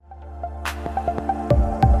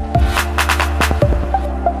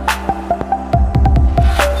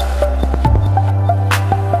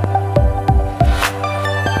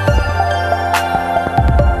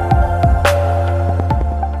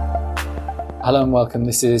Hello and welcome.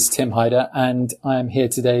 This is Tim Hyder, and I am here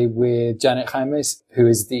today with Janet Jaimes, who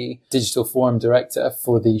is the Digital Forum Director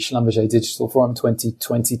for the Schlumberger Digital Forum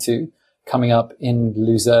 2022, coming up in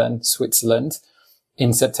Lucerne, Switzerland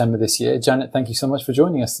in September this year. Janet, thank you so much for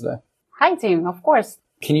joining us today. Hi, Tim. Of course.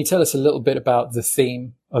 Can you tell us a little bit about the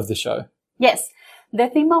theme of the show? Yes. The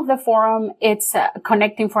theme of the forum, it's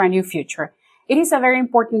connecting for a new future. It is a very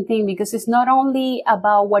important thing because it's not only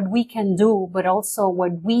about what we can do, but also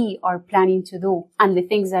what we are planning to do and the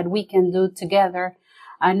things that we can do together,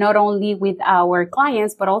 not only with our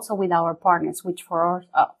clients, but also with our partners, which for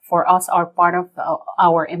us are part of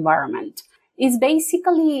our environment. It's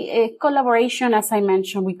basically a collaboration, as I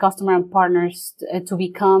mentioned, with customer and partners to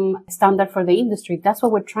become standard for the industry. That's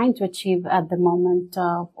what we're trying to achieve at the moment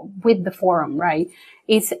with the forum, right?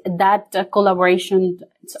 It's that collaboration.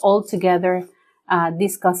 It's all together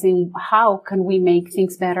discussing how can we make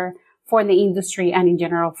things better for the industry and in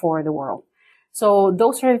general for the world. So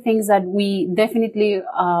those are the things that we definitely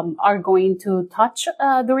are going to touch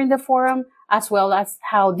during the forum, as well as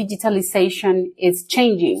how digitalization is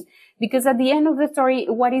changing. Because at the end of the story,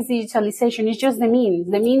 what is digitalization? It's just the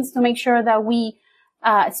means to make sure that we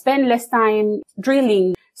spend less time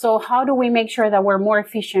drilling. So how do we make sure that we're more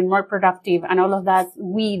efficient, more productive, and all of that?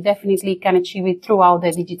 We definitely can achieve it throughout the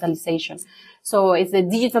digitalization. So it's the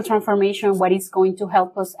digital transformation what is going to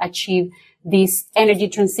help us achieve this energy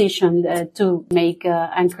transition to make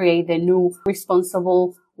and create the new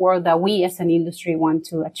responsible world that we as an industry want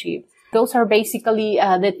to achieve. Those are basically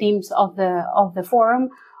the themes of the forum.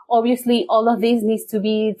 Obviously, all of this needs to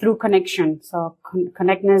be through connection. So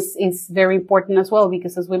connectedness is very important as well,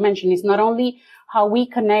 because as we mentioned, it's not only how we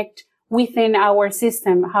connect within our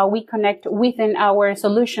system, how we connect within our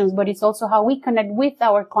solutions, but it's also how we connect with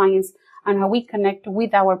our clients and how we connect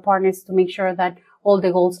with our partners to make sure that all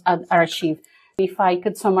the goals are achieved. If I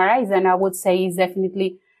could summarize, then I would say is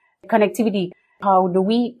definitely connectivity. How do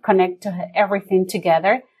we connect everything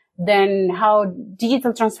together? Then how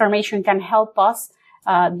digital transformation can help us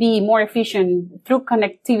be more efficient through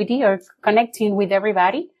connectivity or connecting with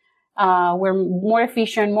everybody. We're more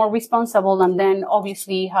efficient, more responsible, and then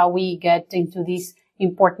obviously how we get into this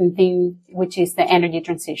important thing, which is the energy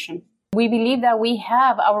transition. We believe that we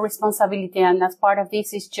have our responsibility, and as part of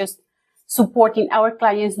this is just supporting our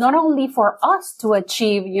clients, not only for us to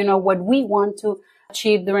achieve, what we want to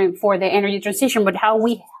achieve for the energy transition, but how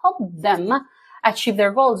we help them achieve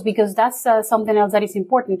their goals, because that's something else that is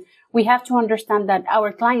important. We have to understand that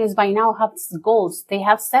our clients by now have goals. They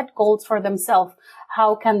have set goals for themselves.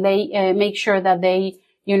 How can they make sure that they,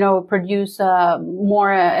 produce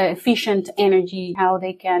more efficient energy, how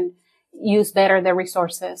they can use better their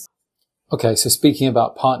resources? Okay, so speaking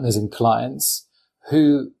about partners and clients,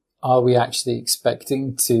 who are we actually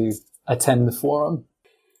expecting to attend the forum?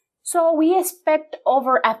 So we expect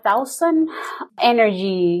over 1,000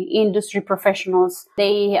 energy industry professionals.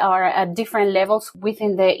 They are at different levels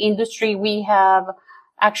within the industry. We have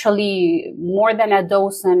actually more than a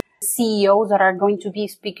dozen CEOs that are going to be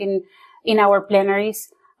speaking in our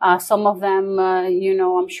plenaries. Some of them,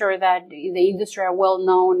 I'm sure that in the industry are well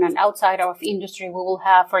known, and outside of industry, we will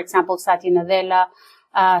have, for example, Satya Nadella,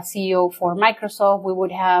 CEO for Microsoft. We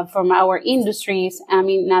would have from our industries,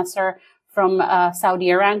 Amin Nasser from Saudi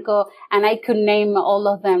Aramco, and I could name all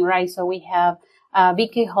of them, right? So we have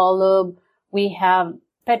Vicky Holub, we have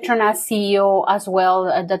Petronas CEO as well,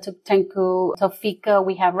 Datuk Tengku Taufik,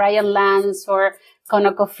 we have Ryan Lance or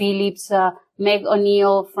ConocoPhillips, Meg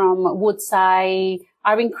O'Neill from Woodside,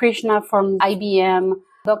 Arvind Krishna from IBM,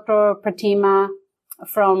 Dr. Pratima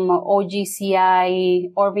from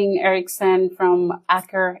OGCI, Orvin Erickson from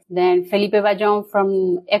Aker, then Felipe Vallon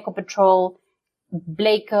from Ecopetrol,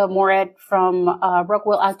 Blake Moret from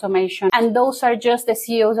Rockwell Automation. And those are just the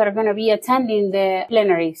CEOs that are going to be attending the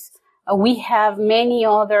plenaries. We have many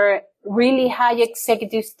other really high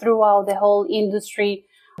executives throughout the whole industry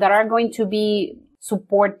that are going to be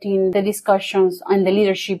supporting the discussions and the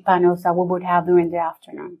leadership panels that we would have during the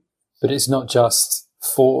afternoon. But it's not just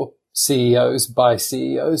for CEOs by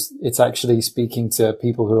CEOs. It's actually speaking to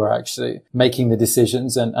people who are actually making the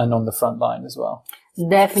decisions and on the front line as well.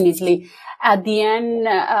 Definitely. At the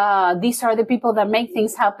end, these are the people that make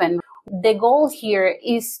things happen. The goal here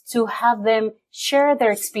is to have them share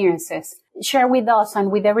their experiences, share with us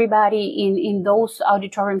and with everybody in those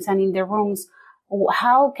auditoriums and in the rooms.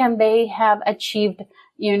 How can they have achieved,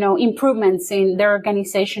 improvements in their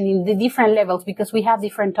organization in the different levels? Because we have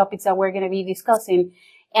different topics that we're going to be discussing.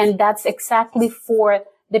 And that's exactly for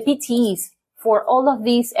the PTEs, for all of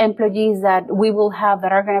these employees that we will have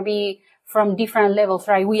that are going to be from different levels,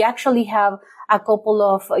 right? We actually have a couple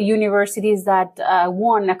of universities that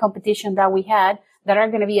won a competition that we had that are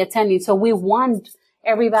going to be attending. So we want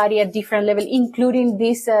everybody at different level, including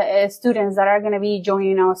these students that are going to be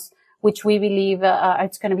joining us, which we believe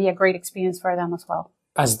it's going to be a great experience for them as well.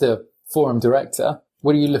 As the forum director,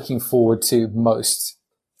 what are you looking forward to most?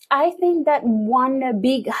 I think that one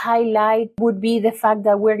big highlight would be the fact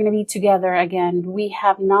that we're going to be together again. We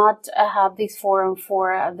have not had this forum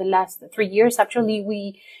for the last 3 years. Actually,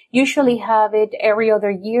 we usually have it every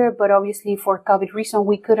other year, but obviously for COVID reason,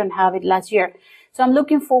 we couldn't have it last year. So I'm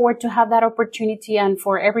looking forward to have that opportunity and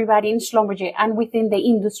for everybody in Schlumberger and within the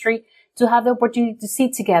industry to have the opportunity to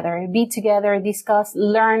sit together, be together, discuss,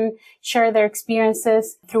 learn, share their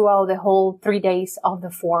experiences throughout the whole 3 days of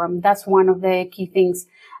the forum. That's one of the key things.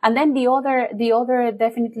 And then the other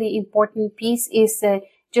definitely important piece is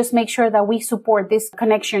just make sure that we support this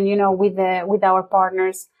connection, with our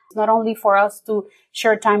partners. It's not only for us to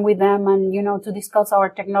share time with them and, to discuss our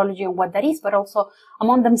technology and what that is, but also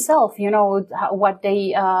among themselves, what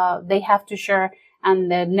they have to share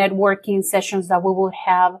and the networking sessions that we will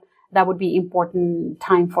have. That would be important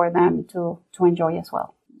time for them to enjoy as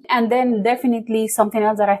well. And then definitely something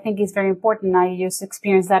else that I think is very important. I just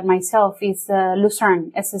experienced that myself. Is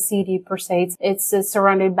Lucerne as a city per se. It's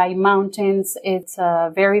surrounded by mountains. It's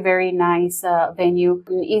a very, very nice venue.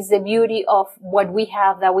 It's the beauty of what we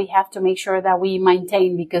have that we have to make sure that we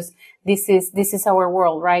maintain because this is our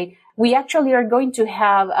world, right? We actually are going to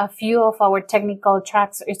have a few of our technical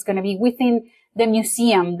tracks. It's going to be within the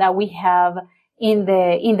museum that we have in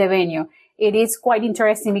the venue. It is quite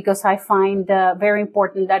interesting because I find very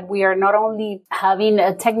important that we are not only having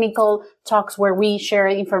technical talks where we share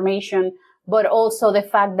information, but also the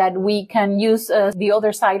fact that we can use the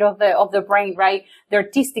other side of the brain, right? The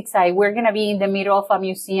artistic side. We're going to be in the middle of a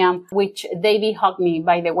museum, which David Hockney,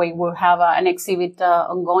 by the way, will have an exhibit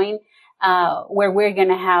ongoing, where we're going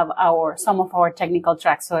to have some of our technical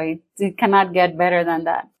tracks. So it cannot get better than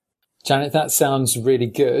that. Janet, that sounds really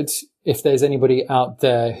good. If there's anybody out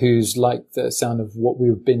there who's liked the sound of what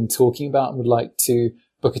we've been talking about and would like to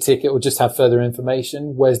book a ticket or just have further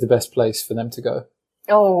information, where's the best place for them to go?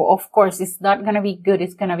 Oh, of course, it's not going to be good.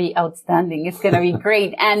 It's going to be outstanding. It's going to be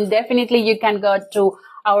great. And definitely you can go to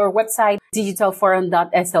our website,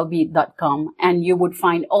 digitalforum.slb.com, and you would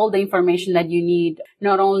find all the information that you need,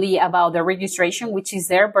 not only about the registration, which is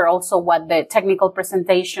there, but also what the technical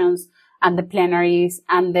presentations and the plenaries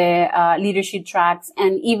and the leadership tracks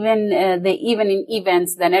and even the evening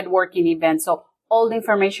events, the networking events. So all the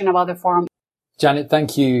information about the forum. Janet,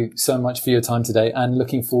 thank you so much for your time today and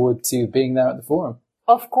looking forward to being there at the forum.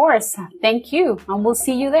 Of course. Thank you. And we'll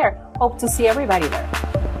see you there. Hope to see everybody there.